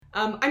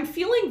I'm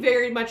feeling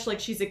very much like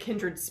she's a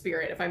kindred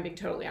spirit, if I'm being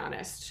totally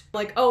honest.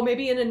 Like, oh,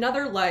 maybe in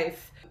another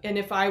life, and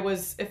if I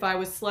was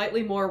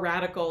slightly more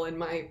radical in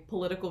my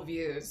political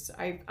views,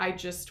 I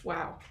just,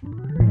 wow.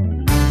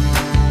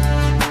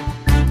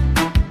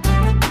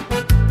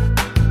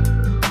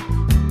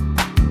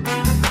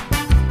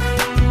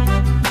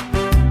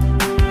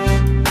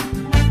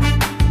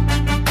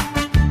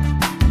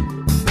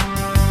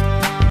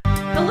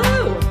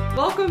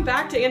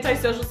 Back to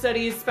Anti-Social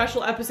Studies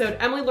special episode,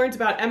 Emily Learns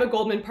About Emma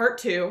Goldman Part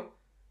 2.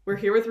 We're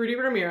here with Rudy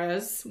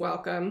Ramirez.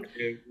 Welcome.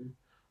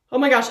 Oh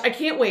my gosh, I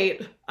can't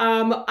wait.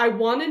 I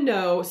want to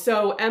know,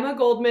 so Emma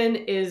Goldman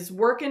is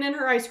working in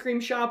her ice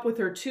cream shop with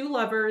her two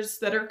lovers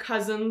that are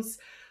cousins.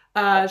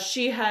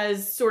 She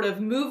has sort of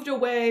moved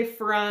away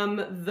from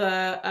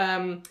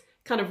the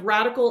kind of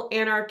radical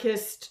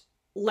anarchist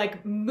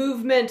like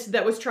movement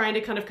that was trying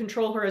to kind of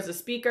control her as a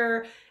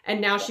speaker,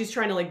 and now she's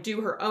trying to like do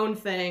her own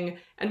thing.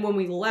 And when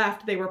we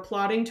left, they were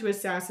plotting to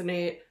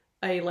assassinate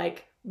a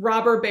like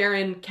robber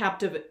baron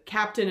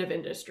captain of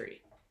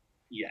industry.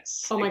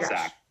 Yes. Oh my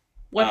gosh.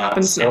 What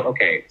happens now?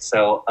 Okay,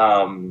 so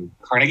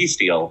Carnegie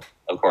Steel,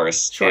 of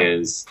course, sure,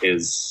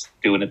 is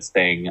doing its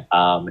thing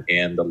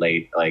in the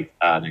late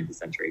 19th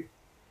century,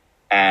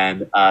 and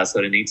so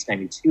in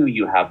 1892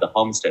 you have the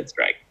Homestead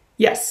strike.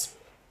 Yes.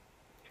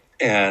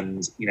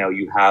 And, you know,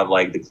 you have,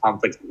 like, the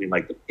conflict between,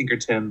 like, the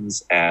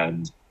Pinkertons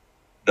and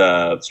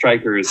the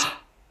strikers.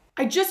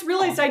 I just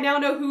realized I now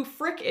know who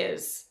Frick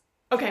is.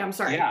 Okay, I'm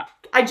sorry. Yeah.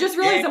 I just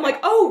realized, I'm like,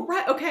 oh,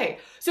 right, okay.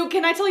 So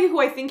can I tell you who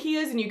I think he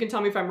is, and you can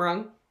tell me if I'm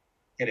wrong?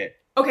 Hit it.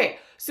 Okay,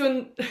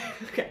 so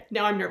okay,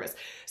 now I'm nervous.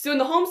 So in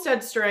the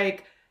Homestead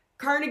strike,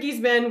 Carnegie's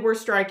men were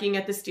striking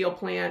at the steel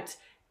plant,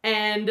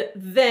 and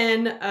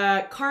then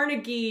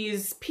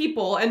Carnegie's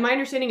people, and my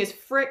understanding is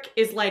Frick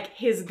is, like,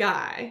 his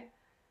guy.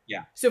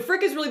 Yeah. So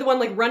Frick is really the one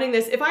like running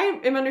this. If I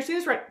am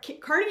understanding this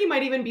right, Carnegie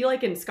might even be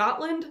like in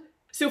Scotland.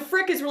 So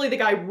Frick is really the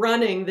guy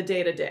running the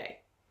day to day.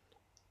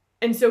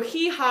 And so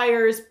he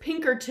hires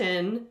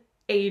Pinkerton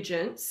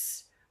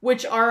agents,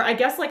 which are, I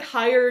guess, like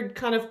hired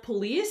kind of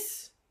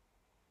police.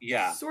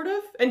 Yeah. Sort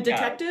of. And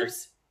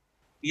detectives.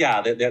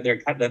 Yeah,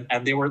 they're kind of,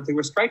 and they were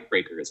strike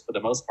breakers for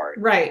the most part.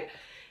 Right.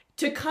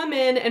 To come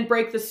in and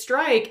break the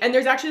strike, and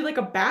there's actually like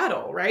a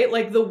battle, right?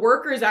 Like the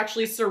workers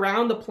actually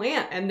surround the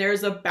plant, and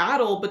there's a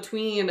battle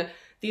between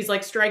these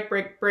like strike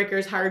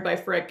breakers hired by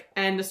Frick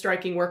and the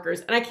striking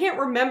workers. And I can't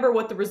remember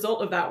what the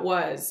result of that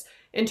was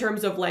in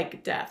terms of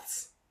like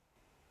deaths.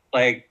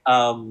 Like,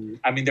 I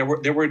mean, there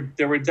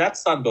were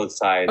deaths on both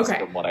sides, okay,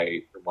 from what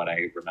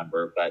I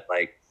remember. But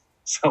like,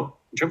 so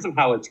in terms of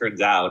how it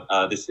turns out,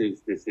 this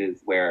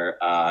is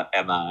where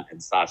Emma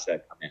and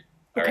Sasha come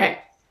in. Okay. Right?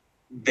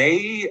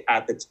 They,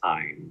 at the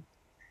time,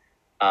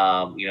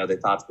 they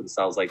thought to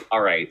themselves, like,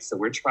 all right, so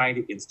we're trying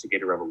to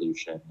instigate a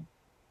revolution.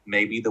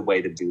 Maybe the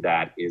way to do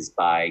that is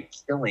by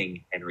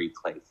killing Henry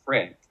Clay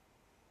Frick,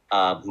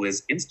 who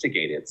has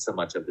instigated so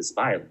much of this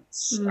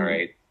violence, all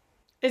right?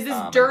 Is this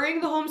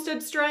during the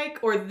Homestead strike,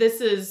 or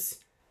this is...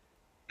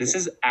 This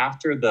is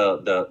after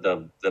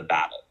the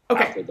battle,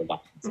 okay, after the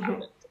violence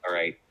happened, all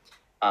right?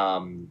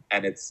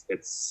 And it's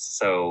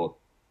so...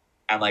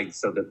 And like,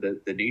 so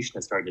the nation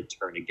has started to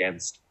turn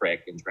against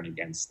Frick and turn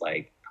against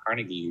like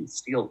Carnegie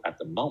Steel at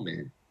the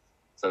moment.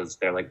 So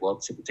they're like, well,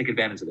 take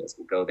advantage of this.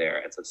 We'll go there.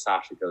 And so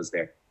Sasha goes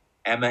there.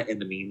 Emma, in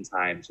the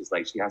meantime, she's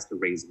like, she has to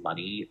raise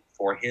money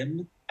for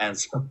him. And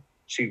so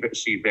she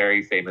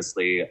very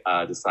famously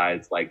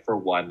decides, like, for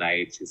one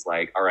night, she's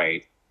like, all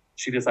right.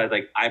 She decides,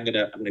 like, I'm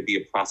gonna be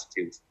a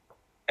prostitute,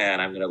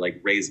 and I'm gonna like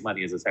raise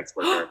money as a sex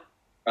worker.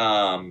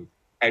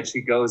 And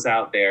she goes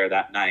out there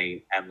that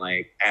night, and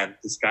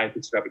this guy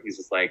picks her up, and he's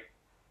just like,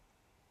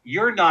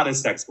 "You're not a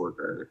sex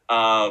worker.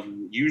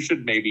 You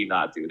should maybe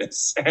not do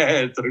this."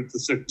 And so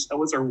that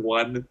was her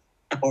one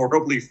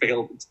horribly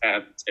failed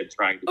attempt at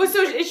trying to. Oh,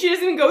 so she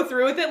doesn't even go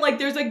through with it? Like,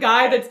 there's a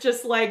guy that's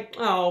just like,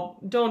 "Oh,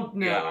 don't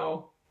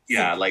know."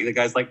 Yeah, like the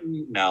guy's like,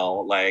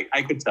 "No," like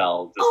I could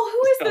tell.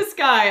 Who is this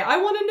guy? I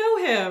want to know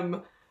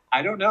him.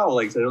 I don't know.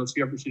 Like,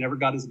 she never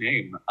got his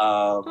name.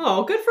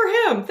 Good for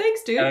him.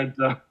 Thanks, dude. And,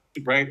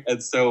 right,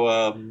 and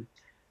so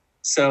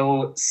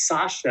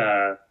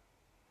Sasha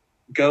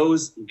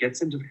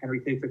gets into Henry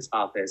Clay Frick's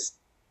office,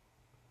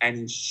 and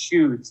he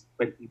shoots,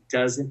 but he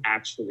doesn't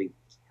actually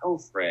kill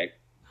Frick.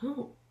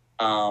 Oh.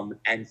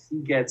 And he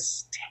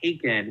gets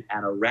taken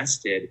and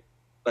arrested,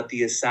 but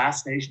the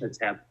assassination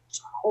attempt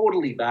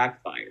totally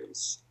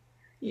backfires.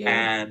 Yeah.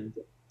 And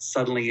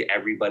suddenly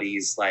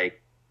everybody's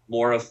like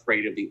more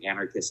afraid of the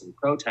anarchists and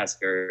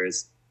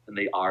protesters than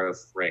they are of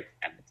Frick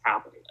and the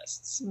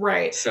capitalists.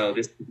 Right. So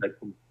this is a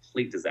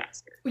complete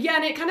disaster. Yeah,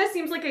 and it kind of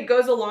seems like it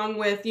goes along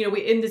with,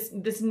 in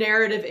this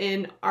narrative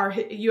in our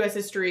U.S.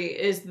 history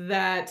is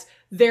that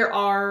there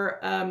are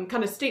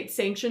kind of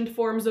state-sanctioned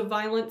forms of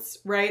violence,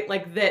 right?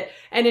 Like that,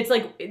 and it's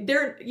like,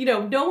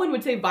 no one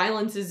would say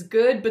violence is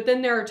good, but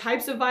then there are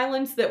types of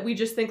violence that we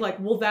just think like,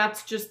 well,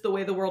 that's just the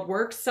way the world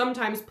works.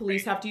 Sometimes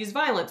police have to use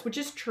violence, which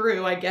is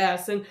true, I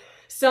guess. And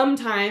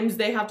sometimes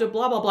they have to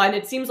blah, blah, blah. And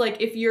it seems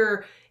like if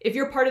you're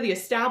part of the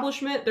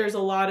establishment,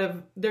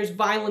 there's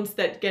violence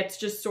that gets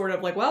just sort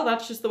of like, well,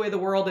 that's just the way the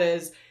world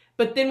is.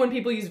 But then when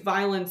people use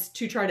violence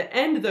to try to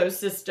end those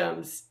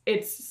systems,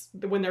 it's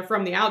when they're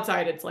from the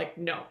outside, it's like,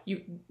 no,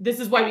 this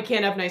is why we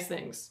can't have nice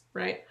things,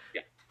 right?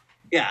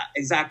 Yeah,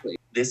 exactly.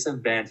 This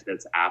event and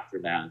its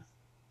aftermath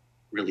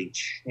really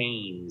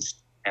changed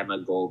Emma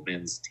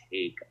Goldman's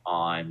take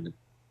on,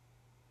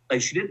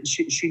 like,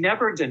 she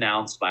never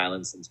denounced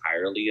violence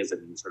entirely as a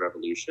means for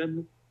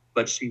revolution,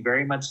 but she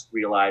very much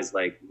realized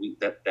like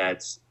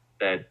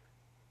that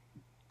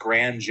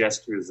grand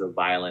gestures of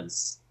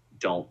violence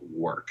don't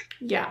work.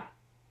 Yeah.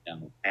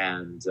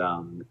 And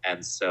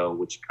so,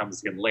 which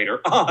comes in later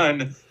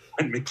on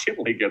when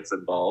McKinley gets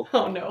involved.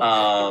 Oh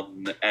no.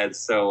 And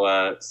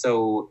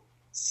so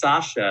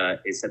Sasha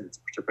is sent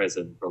to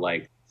prison for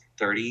like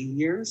 30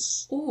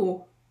 years.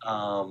 Ooh.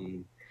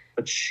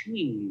 But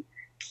she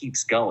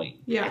keeps going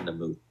in the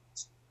movement.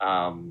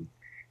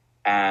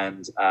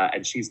 And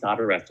she's not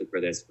arrested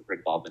for this, for her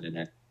involvement in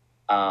it.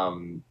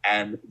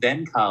 And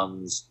then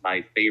comes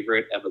my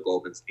favorite Emma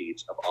Goldman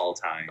speech of all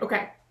time.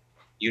 Okay.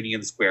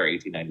 Union Square,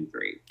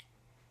 1893.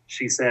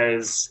 She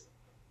says,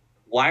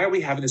 why are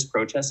we having this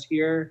protest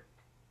here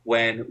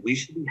when we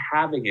should be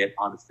having it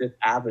on Fifth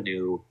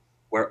Avenue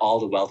where all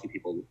the wealthy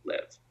people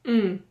live?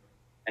 Mm.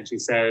 And she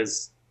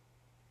says,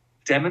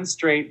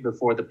 demonstrate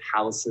before the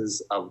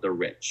palaces of the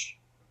rich.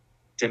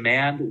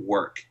 Demand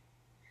work.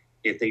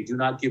 If they do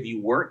not give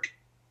you work,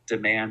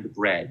 demand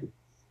bread.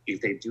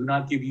 If they do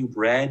not give you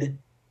bread,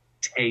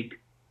 take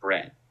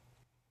bread.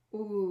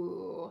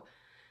 Ooh.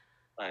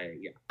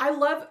 Yeah. I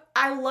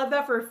love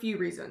that for a few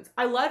reasons.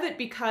 I love it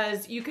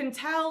because you can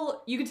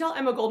tell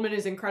Emma Goldman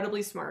is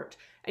incredibly smart,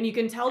 and you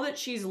can tell that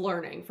she's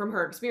learning from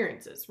her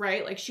experiences,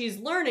 right? Like she's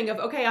learning of,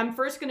 okay, I'm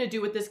first going to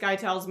do what this guy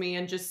tells me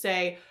and just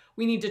say,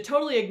 we need to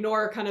totally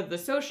ignore kind of the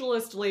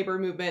socialist labor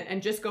movement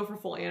and just go for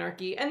full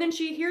anarchy. And then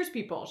she hears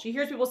people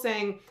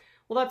saying,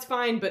 well, that's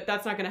fine, but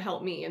that's not going to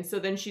help me. And so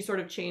then she sort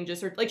of changes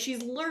her, like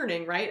she's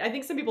learning, right? I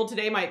think some people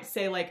today might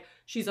say like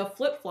she's a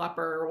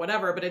flip-flopper or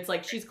whatever, but it's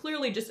like she's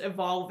clearly just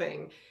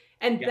evolving.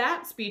 And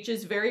that speech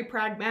is very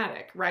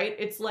pragmatic, right?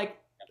 It's like,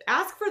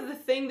 ask for the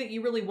thing that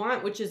you really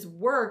want, which is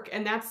work.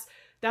 And that's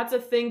a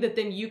thing that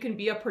then you can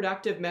be a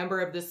productive member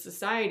of this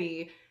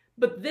society.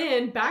 But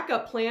then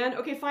backup plan,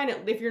 okay, fine.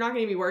 If you're not going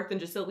to give me work, then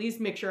just at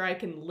least make sure I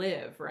can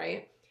live,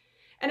 right?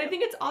 And I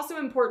think it's also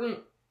important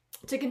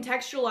to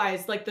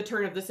contextualize like the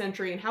turn of the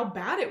century and how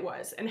bad it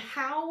was and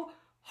how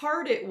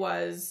hard it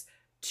was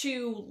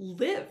to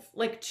live,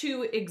 like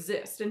to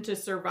exist and to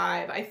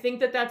survive. I think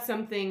that that's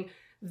something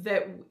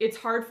that it's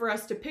hard for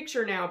us to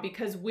picture now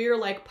because we're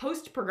like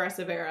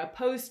post-progressive era,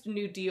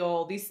 post-New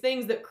Deal, these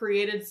things that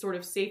created sort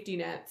of safety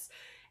nets.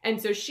 And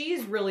so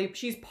she's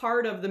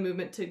part of the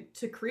movement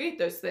to create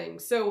those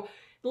things. So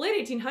the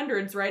late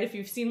 1800s, right? If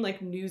you've seen like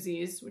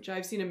Newsies, which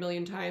I've seen a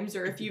million times,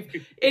 or if you've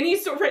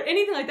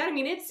anything like that, I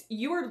mean,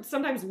 you are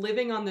sometimes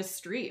living on the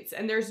streets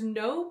and there's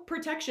no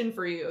protection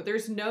for you.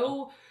 There's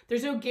no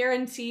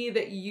guarantee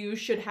that you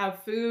should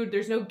have food.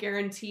 There's no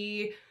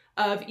guarantee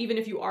of, even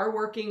if you are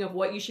working, of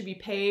what you should be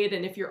paid.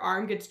 And if your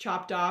arm gets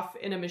chopped off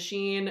in a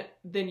machine,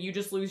 then you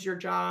just lose your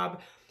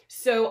job.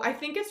 So I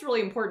think it's really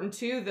important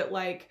too that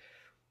like,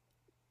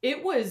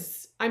 it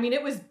was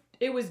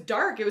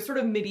dark. It was sort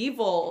of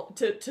medieval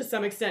to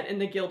some extent in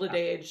the Gilded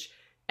Age.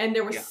 And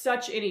there was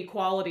such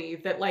inequality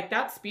that like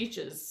that speech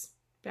is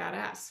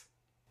badass.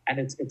 And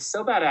it's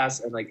so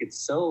badass. And like, it's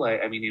so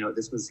like, I mean,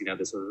 this was the time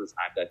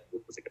that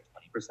it was like a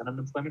 20%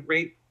 unemployment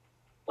rate.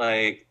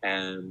 Like,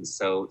 and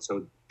so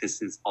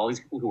this is all these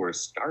people who are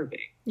starving.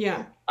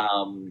 Yeah.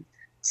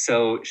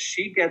 So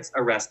she gets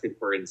arrested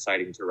for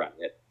inciting to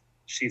riot.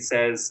 She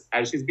says,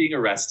 as she's being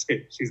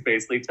arrested, she's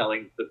basically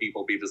telling the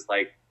people, be just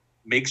like,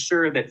 make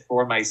sure that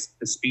for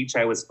the speech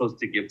I was supposed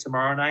to give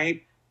tomorrow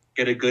night,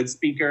 get a good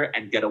speaker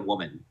and get a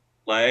woman.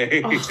 Like,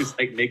 just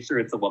like, make sure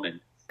it's a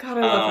woman. God,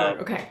 I love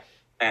her. Okay.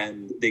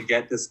 And they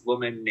get this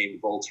woman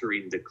named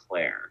Voltairine de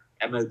Clare.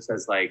 Emma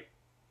says, like,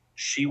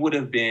 she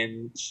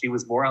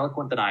was more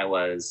eloquent than I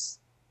was.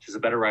 She's a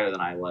better writer than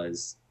I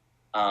was.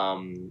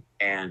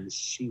 And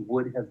she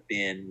would have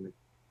been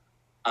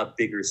a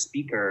bigger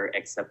speaker,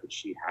 except that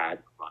she had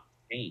chronic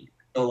pain.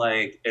 So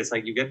like, it's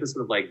like you get this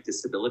sort of like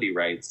disability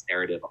rights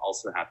narrative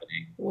also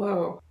happening.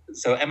 Whoa.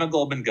 So Emma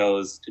Goldman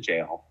goes to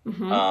jail.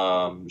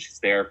 Mm-hmm. She's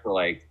there for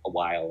like a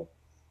while.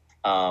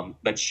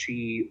 But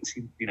she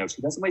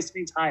doesn't waste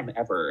any time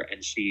ever.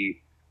 And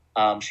she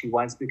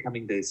winds up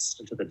becoming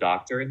the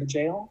doctor in the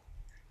jail.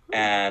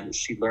 And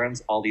she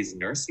learns all these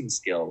nursing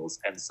skills.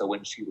 And so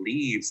when she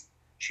leaves,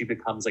 she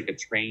becomes like a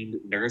trained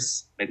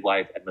nurse,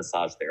 midwife, and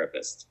massage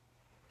therapist.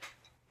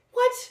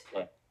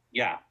 What?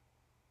 Yeah.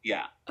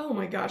 Yeah. Oh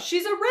my gosh.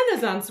 She's a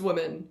Renaissance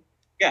woman.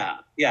 Yeah.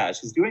 Yeah.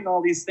 She's doing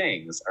all these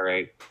things. All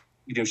right.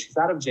 She's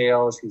out of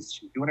jail. She's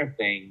doing her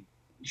thing.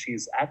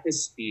 She's at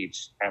this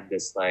speech and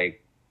this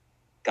like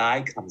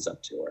guy comes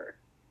up to her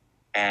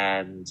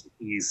and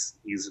he's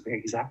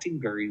acting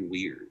very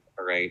weird.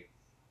 All right.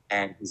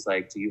 And he's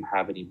like, do you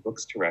have any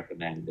books to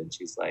recommend? And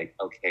she's like,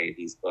 okay,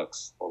 these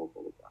books, blah, blah,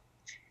 blah, blah.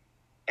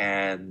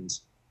 And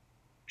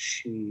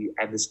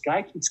this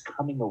guy keeps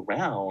coming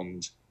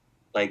around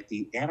like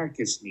the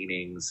anarchist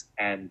meetings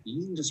and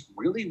being just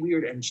really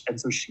weird. And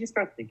so she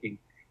starts thinking,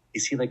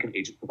 is he like an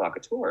agent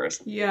provocateur or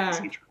something? Yeah. Is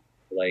he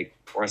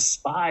or a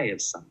spy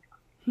of some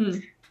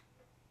kind?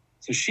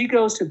 So she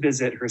goes to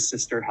visit her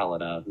sister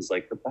Helena, who's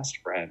like her best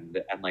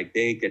friend, and like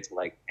they get to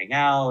like hang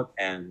out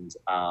and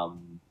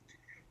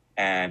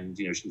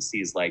she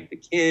sees like the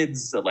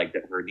kids, like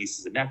her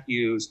nieces and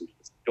nephews, so she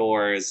goes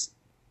doors.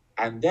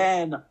 And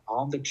then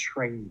on the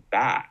train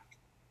back,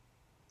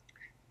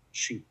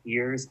 she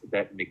hears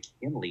that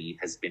McKinley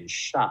has been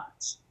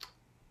shot.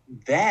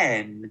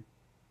 Then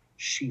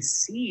she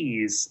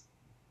sees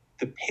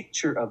the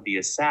picture of the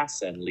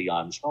assassin,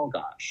 Leon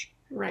Czolgosz.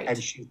 Right.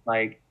 And she's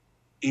like,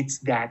 it's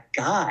that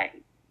guy.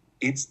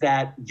 It's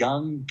that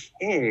young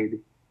kid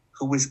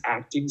who was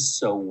acting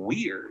so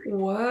weird.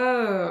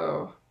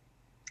 Whoa.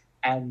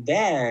 And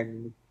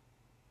then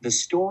the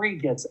story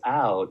gets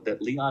out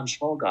that Leon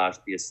Czolgosz,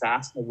 the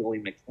assassin of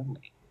William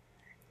McKinley,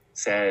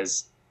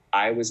 says,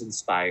 I was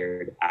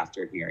inspired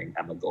after hearing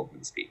Emma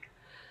Goldman speak.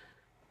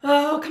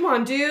 Oh, come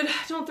on, dude.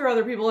 Don't throw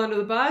other people under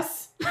the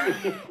bus.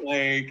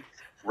 Like,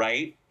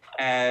 right?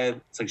 And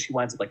so she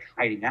winds up like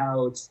hiding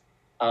out.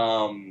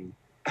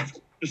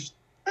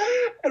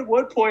 At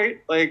one point,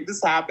 like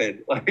this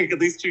happened, like at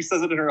least she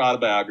says it in her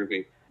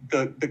autobiography.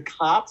 The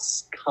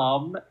cops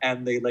come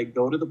and they like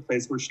go to the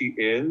place where she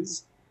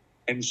is,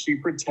 and she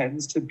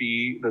pretends to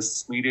be the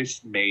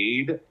Swedish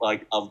maid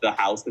like of the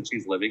house that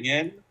she's living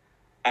in,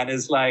 and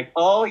is like,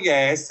 "Oh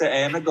yes,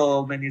 Emma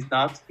Goldman is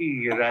not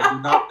here. I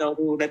do not know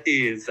who that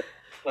is."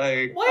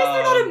 Like, why is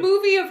there not a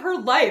movie of her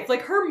life?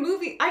 Like her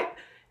movie,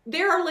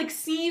 there are like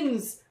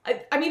scenes.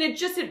 I mean,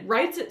 it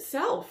writes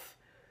itself.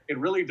 It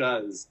really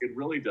does. It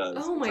really does.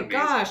 Oh my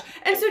gosh.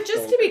 And so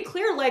just to be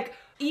clear, like,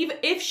 even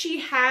if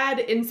she had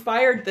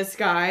inspired this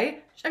guy,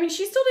 I mean,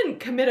 she still didn't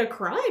commit a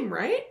crime,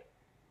 right?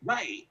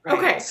 Right.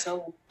 Okay.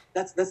 So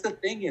that's the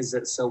thing is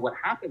that, so what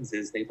happens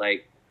is they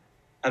like,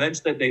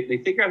 eventually they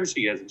figure out who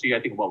she is. And she, I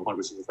think, one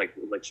was just like,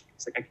 she's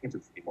like, I can't do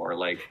this anymore.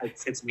 Like,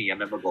 it's me.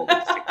 I'm Emma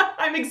Goldman.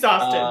 I'm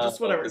exhausted. Just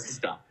whatever. This is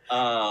dumb.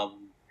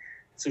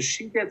 So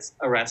she gets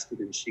arrested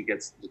and she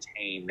gets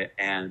detained,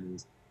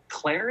 and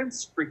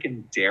Clarence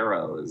freaking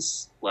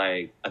Darrow's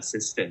like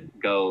assistant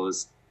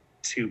goes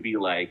to be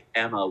like,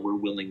 Emma, we're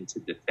willing to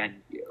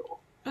defend you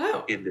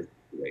in this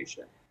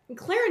situation.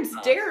 Clarence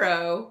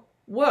Darrow,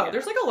 whoa, yeah.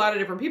 There's like a lot of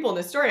different people in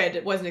this story I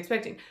wasn't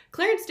expecting.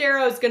 Clarence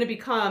Darrow is going to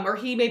become, or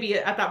he maybe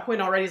at that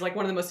point already is like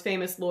one of the most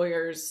famous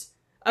lawyers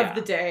of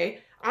the day.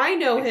 I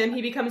know him.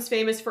 He becomes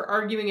famous for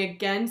arguing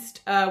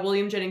against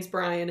William Jennings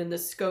Bryan in the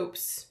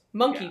Scopes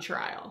monkey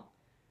trial.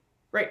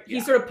 Right. Yeah.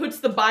 He sort of puts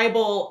the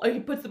Bible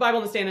on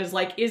the stand and is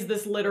like, is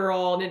this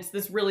literal? And it's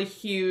this really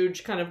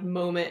huge kind of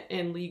moment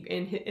in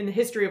the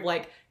history of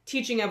like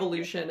teaching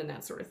evolution and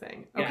that sort of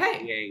thing.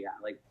 Okay. Yeah.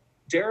 Like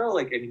Darrow,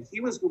 like, I mean,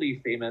 he was really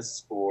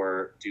famous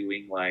for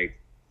doing like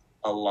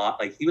a lot,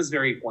 like he was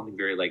very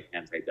like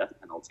anti-death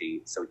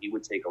penalty. So he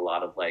would take a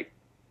lot of like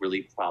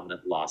really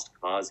prominent lost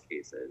cause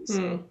cases.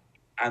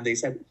 And they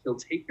said, he'll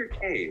take your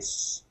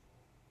case,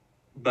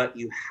 but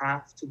you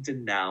have to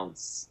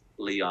denounce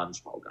Leon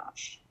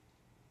Czolgosz.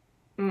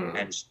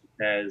 And she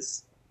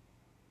says,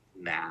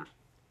 nah.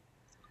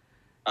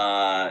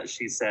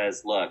 She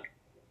says, look,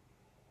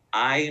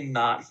 I am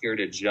not here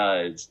to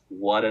judge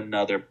what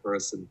another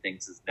person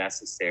thinks is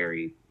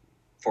necessary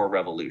for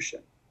revolution.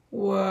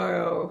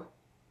 Whoa.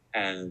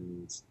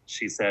 And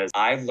she says,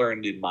 I've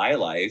learned in my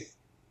life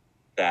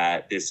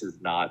that this is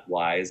not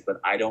wise,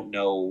 but I don't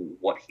know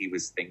what he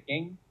was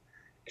thinking.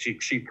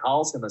 She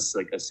calls him a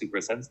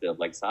super sensitive,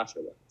 like Sasha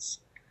was.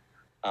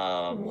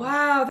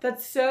 Wow,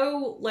 that's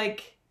so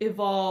like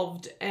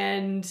evolved,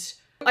 and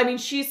I mean,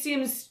 she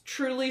seems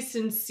truly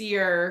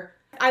sincere.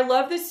 I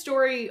love this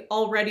story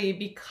already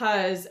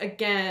because,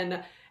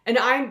 again, and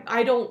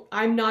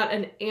I'm not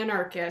an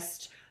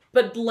anarchist,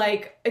 but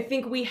like I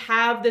think we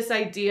have this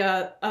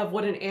idea of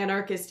what an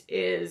anarchist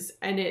is,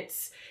 and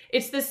it's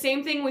the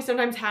same thing we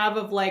sometimes have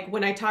of like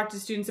when I talk to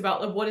students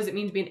about like, what does it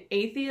mean to be an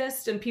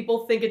atheist, and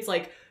people think it's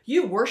like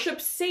you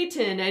worship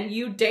Satan and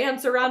you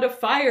dance around a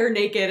fire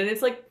naked, and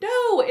it's like,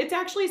 no, it's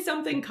actually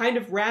something kind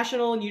of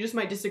rational and you just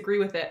might disagree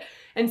with it.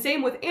 And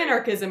same with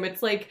anarchism.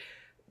 It's like,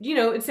 you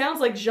know, it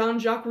sounds like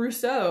Jean-Jacques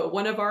Rousseau,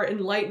 one of our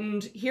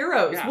enlightened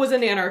heroes, was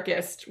an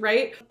anarchist,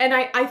 right? And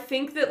I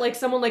think that like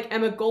someone like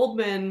Emma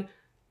Goldman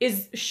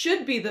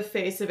should be the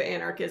face of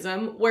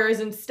anarchism, whereas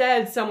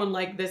instead someone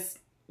like this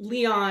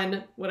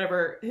Leon,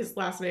 whatever his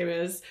last name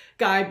is,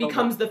 guy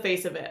becomes the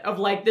face of it, of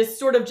like this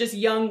sort of just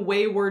young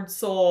wayward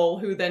soul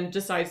who then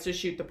decides to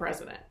shoot the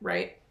president,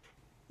 right?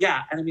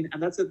 Yeah, and I mean, and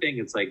that's the thing.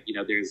 It's like, you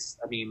know,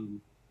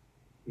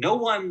 no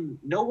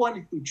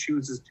one who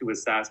chooses to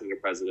assassinate a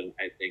president,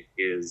 I think,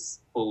 is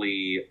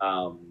fully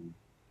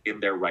in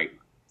their right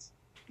minds.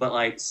 But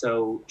like,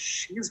 so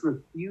she's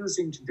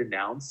refusing to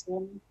denounce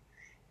him,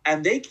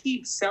 and they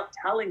keep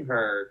telling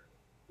her,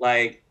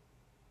 like,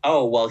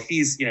 oh, well,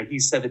 he's, he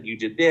said that you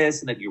did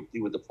this and that you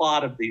were the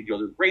plot of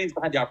the brains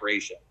behind the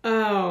operation.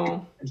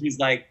 Oh. And she's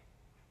like,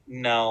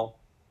 no,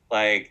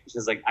 like,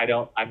 she's like,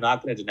 I'm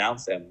not going to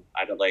denounce him.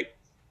 I don't like,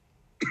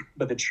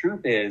 but the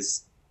truth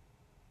is,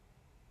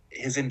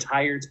 his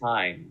entire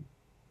time,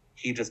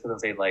 he just doesn't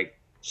say, like,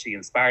 she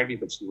inspired me,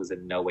 but she was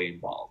in no way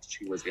involved.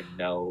 She was in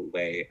no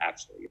way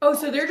actually involved.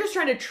 Oh, so they're just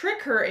trying to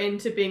trick her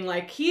into being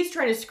like, he's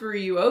trying to screw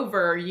you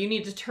over. You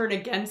need to turn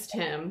against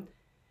him.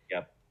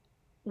 Yep.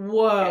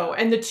 Whoa.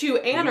 Yeah. And the two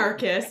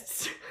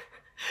anarchists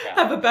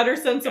have a better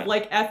sense of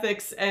like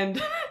ethics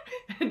and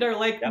are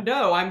like,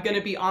 no, I'm going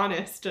to be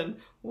honest. And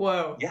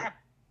whoa. Yeah.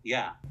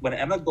 Yeah. When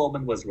Emma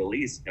Goldman was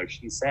released,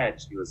 she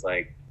said, she was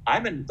like,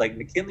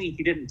 McKinley,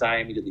 he didn't die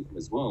immediately from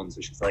his wounds.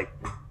 So she's like,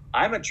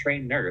 I'm a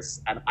trained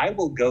nurse and I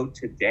will go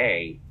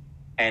today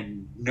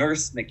and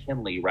nurse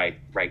McKinley right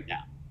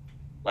now.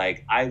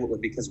 Like, I will,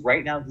 because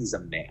right now he's a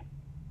man.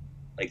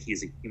 Like,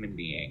 he's a human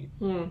being.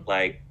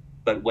 Like,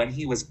 but when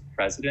he was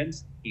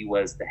president, he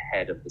was the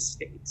head of the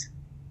state.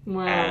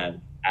 Wow.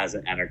 And as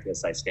an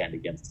anarchist, I stand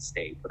against the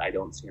state, but I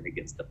don't stand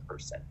against the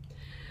person.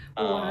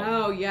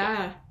 Wow,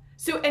 yeah.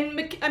 So, and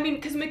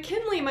because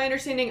McKinley, my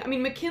understanding,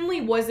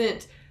 McKinley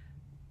wasn't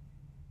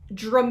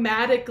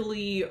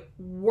dramatically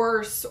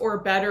worse or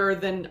better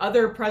than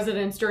other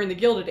presidents during the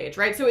Gilded Age,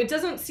 right? So it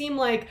doesn't seem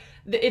like,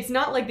 it's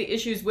not like the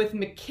issues with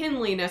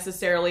McKinley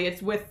necessarily,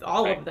 it's with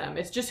all of them.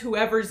 It's just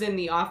whoever's in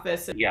the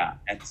office. Yeah,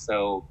 and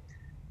so,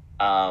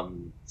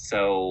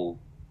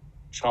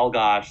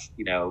 Chalgosh,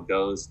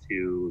 goes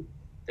to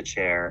the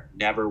chair,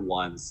 never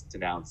once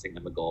denouncing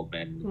Emma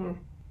Goldman,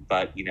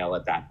 but,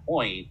 at that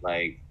point,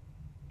 like,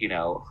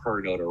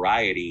 her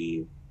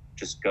notoriety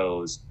just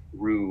goes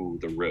through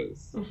the roof,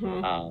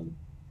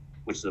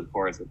 which is, of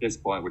course, at this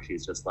point where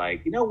she's just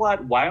like, you know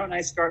what? Why don't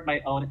I start my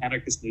own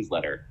anarchist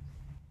newsletter?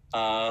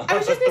 I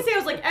was just going to say, I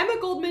was like, Emma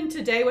Goldman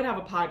today would have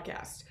a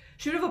podcast.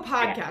 She would have a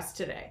podcast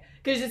today.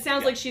 Because it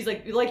sounds like she's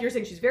like you're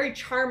saying, she's very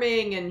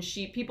charming and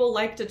people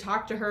like to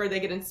talk to her. They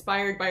get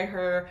inspired by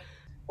her.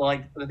 Well,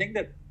 like,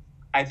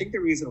 I think the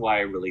reason why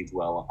I really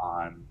dwell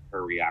on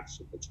her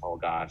reaction to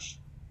Chalgosh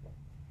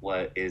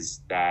is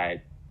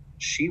that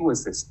she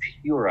was this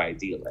pure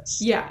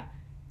idealist. Yeah.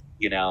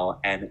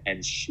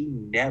 And she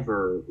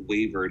never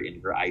wavered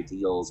in her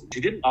ideals.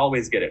 She didn't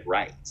always get it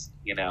right,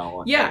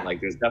 Yeah. And, like,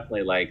 there's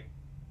definitely, like,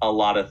 a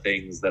lot of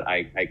things that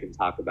I can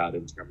talk about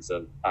in terms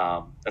of,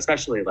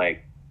 especially,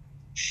 like,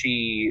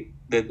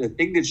 the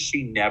thing that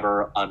she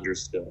never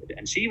understood,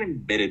 and she even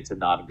admitted to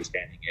not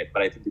understanding it,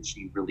 but I think that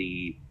she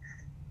really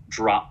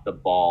dropped the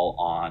ball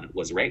on,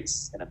 was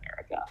race in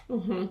America.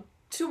 Mm-hmm.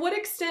 To what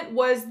extent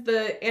was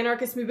the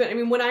anarchist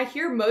movement? When I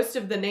hear most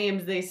of the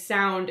names, they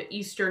sound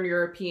Eastern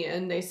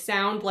European. They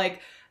sound like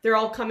they're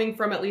all coming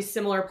from at least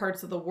similar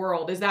parts of the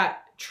world. Is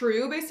that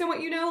true based on what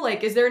you know?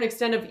 Like, is there an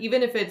extent of,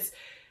 even if it's,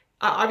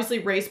 obviously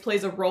race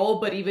plays a role,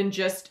 but even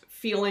just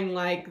feeling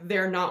like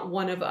they're not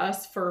one of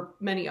us for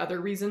many other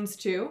reasons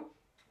too?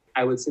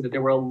 I would say that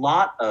there were a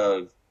lot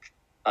of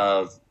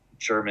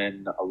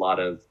German, a lot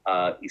of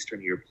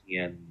Eastern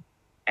European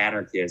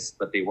anarchists,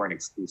 but they weren't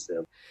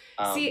exclusive.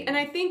 See, and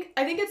I think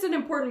it's an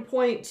important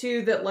point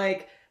too, that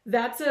like,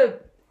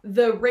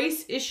 the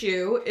race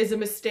issue is a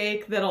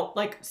mistake that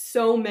like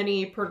so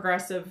many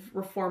progressive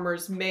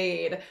reformers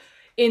made,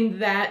 in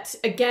that,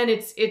 again,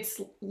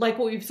 it's like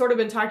what we've sort of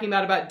been talking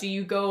about do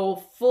you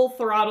go full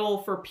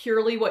throttle for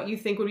purely what you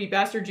think would be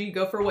best, or do you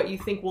go for what you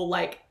think will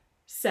like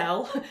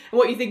sell and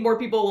what you think more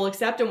people will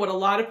accept? And what a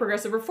lot of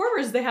progressive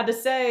reformers, they had to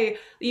say,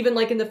 even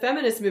like in the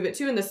feminist movement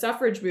too, in the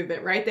suffrage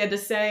movement, right? They had to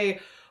say,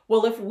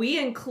 well, if we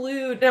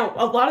include, now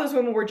a lot of those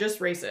women were just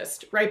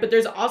racist, right? But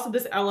there's also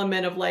this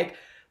element of like,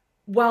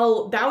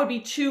 well, that would be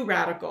too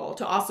radical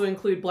to also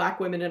include Black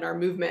women in our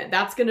movement.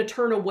 That's going to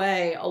turn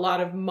away a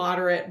lot of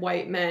moderate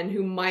white men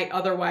who might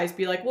otherwise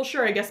be like, well,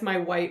 sure, I guess my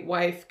white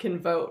wife can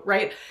vote,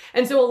 right?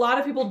 And so a lot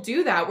of people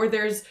do that, where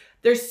there's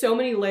so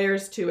many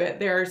layers to it.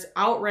 There's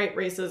outright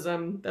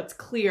racism that's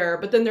clear,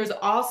 but then there's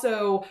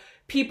also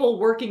people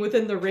working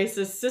within the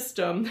racist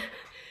system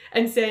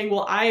and saying,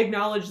 well, I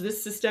acknowledge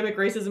this systemic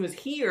racism is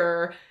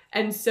here,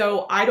 and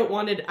so I don't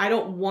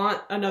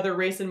want another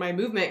race in my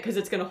movement because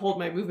it's going to hold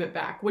my movement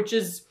back, which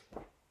is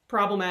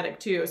problematic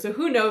too. So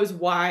who knows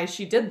why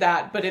she did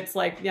that, but it's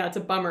like, yeah, it's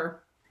a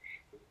bummer.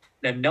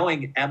 Now,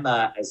 knowing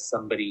Emma as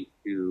somebody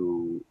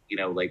who,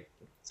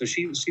 so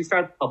she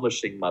started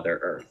publishing Mother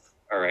Earth,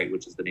 all right,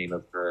 which is the name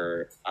of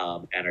her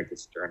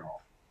anarchist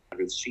journal.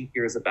 She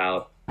hears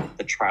about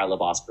the trial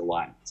of Oscar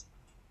Wilde.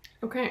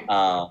 Okay.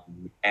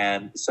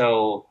 And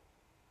so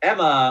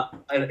Emma,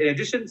 in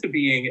addition to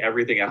being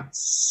everything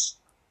else,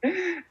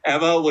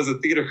 Emma was a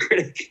theater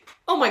critic.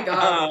 Oh my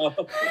God.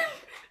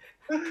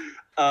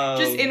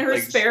 Just in her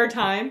spare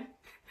time.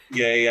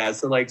 Yeah.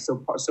 So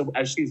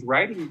as she's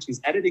writing,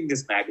 she's editing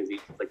this magazine,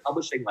 she's like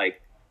publishing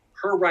like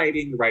her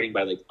writing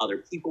by like other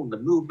people in the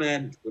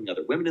movement, including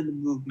other women in the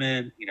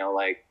movement,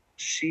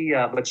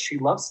 but she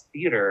loves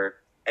theater,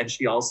 and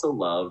she also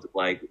loved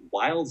like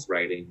Wilde's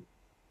writing,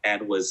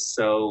 and was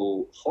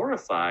so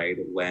horrified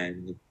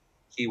when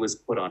he was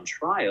put on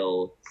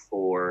trial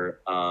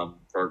for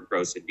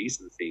gross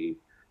indecency,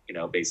 you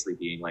know, basically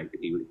being like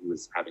he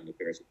was having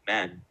affairs with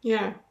men.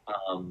 Yeah.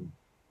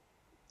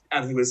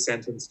 And he was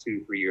sentenced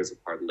to 3 years of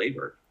hard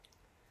labor.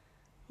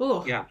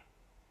 Oh. Yeah.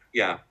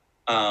 Yeah.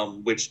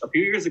 Which a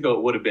few years ago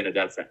it would have been a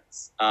death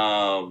sentence.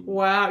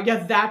 Wow.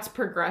 Yeah, that's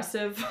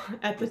progressive.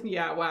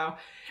 Wow.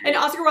 And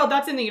Oscar Wilde,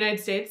 that's in the United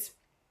States?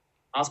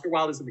 Oscar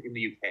Wilde is in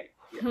the UK.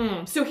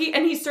 Yeah. So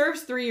he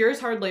serves 3 years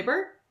hard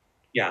labor?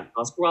 Yeah,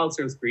 Oscar Wilde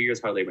serves 3 years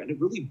hard labor, and it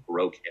really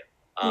broke him.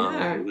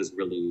 It was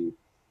really,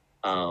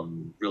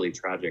 really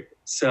tragic.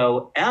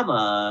 So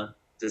Emma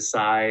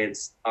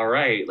decides, all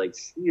right, like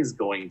she is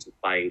going to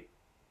fight.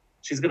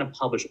 She's going to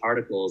publish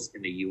articles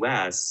in the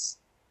U.S.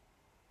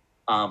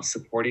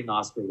 Supporting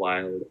Oscar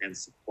Wilde and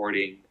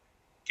supporting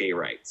gay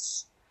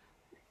rights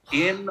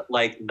in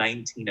like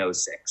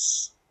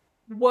 1906.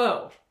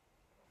 Whoa.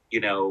 You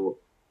know,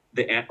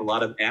 a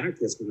lot of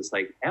anarchists were just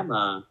like,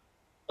 Emma,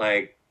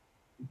 like,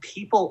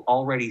 people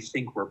already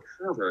think we're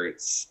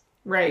perverts.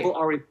 Right. People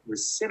already think we're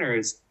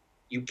sinners.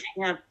 You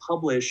can't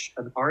publish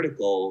an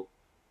article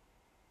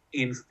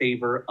in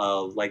favor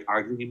of, like,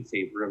 arguing in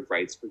favor of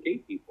rights for gay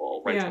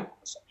people, rights for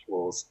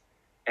homosexuals.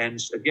 And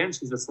again,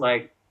 she's just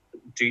like,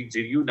 do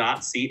you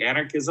not see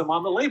anarchism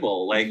on the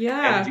label? Like,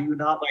 and do you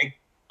not, like,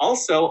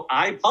 also,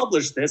 I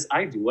publish this,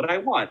 I do what I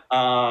want.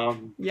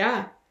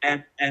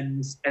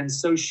 And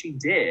so she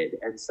did.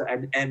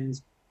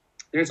 And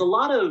there's a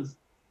lot of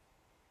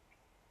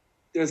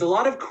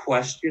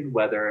question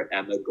whether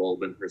Emma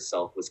Goldman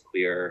herself was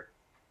queer.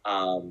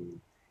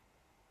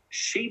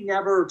 She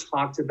never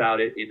talked about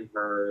it in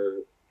her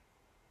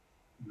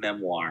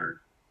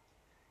memoir.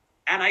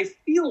 And I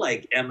feel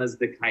like Emma's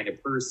the kind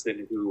of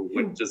person who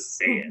would just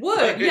say it.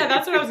 Would. Yeah,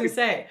 that's what I was going to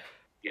say.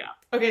 Yeah.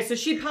 Okay, so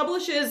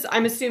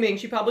I'm assuming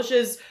she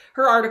publishes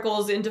her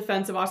articles in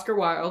defense of Oscar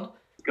Wilde.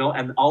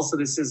 And also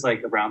this is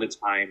like around the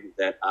time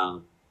that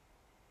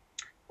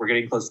we're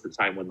getting close to the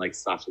time when like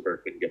Sasha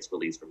Berkman gets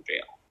released from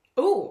jail.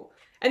 Oh,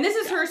 and this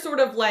is her sort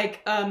of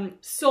like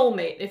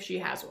soulmate if she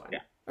has one. Yeah.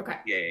 Okay.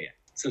 Yeah.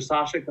 So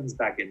Sasha comes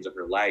back into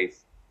her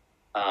life,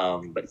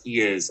 but he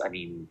is, I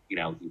mean, you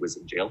know, he was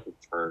in jail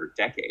for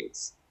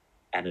decades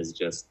and is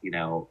just, you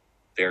know,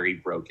 very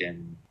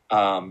broken.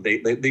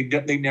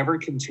 They never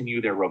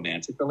continue their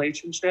romantic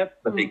relationship,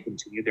 but they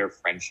continue their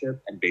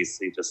friendship and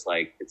basically just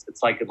like it's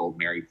like an old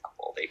married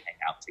couple. They hang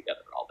out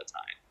together all the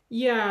time.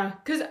 Yeah,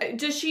 because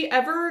does she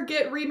ever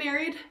get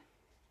remarried?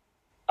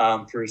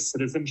 For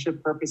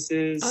citizenship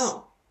purposes.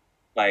 Oh.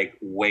 Like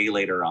way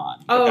later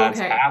on. But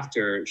that's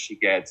after she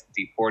gets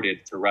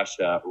deported to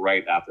Russia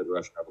right after the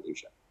Russian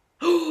Revolution.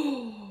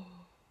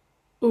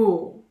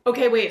 Ooh.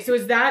 Okay, wait. So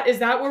is that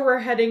where we're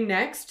heading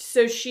next?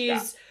 So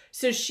she's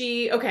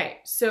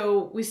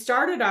so we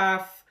started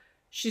off,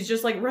 she's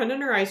just like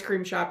running her ice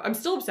cream shop. I'm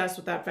still obsessed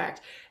with that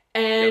fact.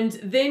 And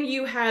then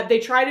they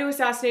try to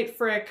assassinate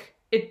Frick.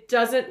 It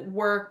doesn't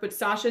work, but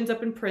Sasha ends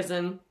up in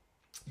prison.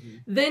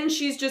 Then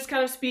she's just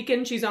kind of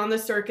speaking. She's on the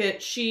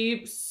circuit.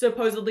 She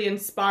supposedly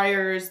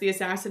inspires the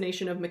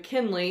assassination of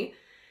McKinley.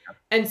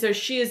 And so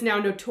she is now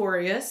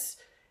notorious.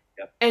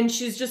 And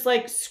she's just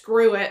like,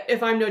 screw it.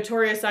 If I'm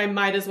notorious, I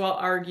might as well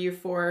argue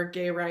for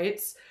gay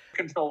rights.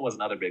 Control was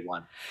another big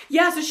one.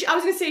 Yeah, so I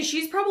was going to say,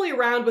 she's probably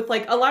around with,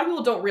 like, a lot of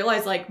people don't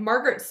realize, like,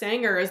 Margaret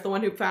Sanger is the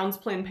one who founds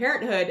Planned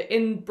Parenthood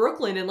in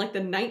Brooklyn in, like,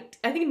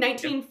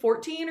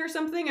 1914 or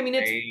something. I mean,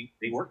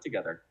 they worked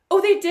together. Oh,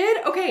 they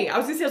did? Okay, I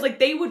was going to say, I was like,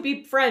 they would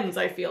be friends,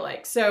 I feel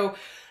like. So,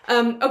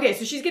 okay,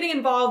 so she's getting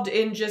involved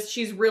in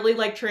she's really,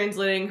 like,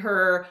 translating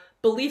her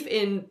belief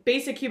in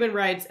basic human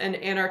rights and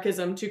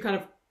anarchism to kind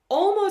of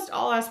almost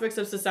all aspects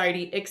of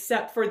society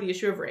except for the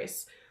issue of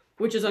race,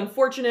 which is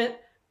unfortunate,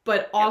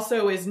 but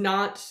also is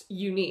not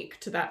unique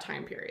to that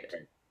time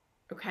period.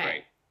 Okay.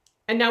 Right.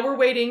 And now we're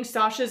waiting.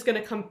 Sasha's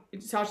going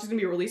to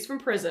be released from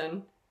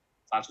prison.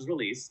 Sasha's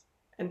released.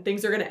 And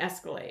things are going to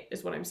escalate,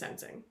 is what I'm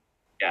sensing.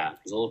 Yeah,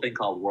 there's a little thing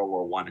called World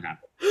War I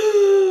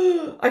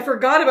happened. I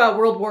forgot about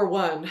World War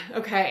I.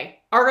 Okay.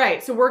 All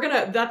right. So we're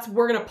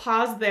gonna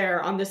pause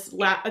there on this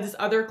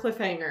other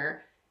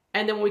cliffhanger.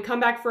 And then when we come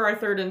back for our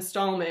third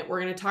installment,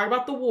 we're going to talk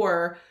about the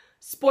war.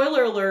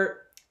 Spoiler alert.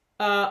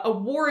 A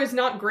war is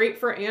not great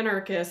for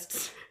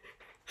anarchists.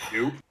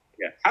 Nope.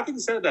 Yeah. Having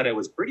said that, it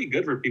was pretty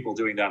good for people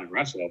doing down in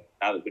Russia,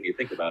 now that when you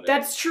think about it.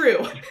 That's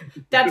true.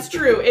 That's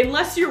true.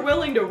 Unless you're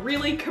willing to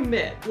really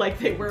commit like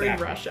they were in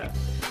Russia.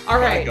 All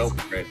right. Go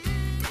for it.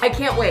 I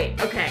can't wait.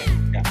 Okay.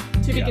 Yeah.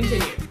 To be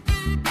continued.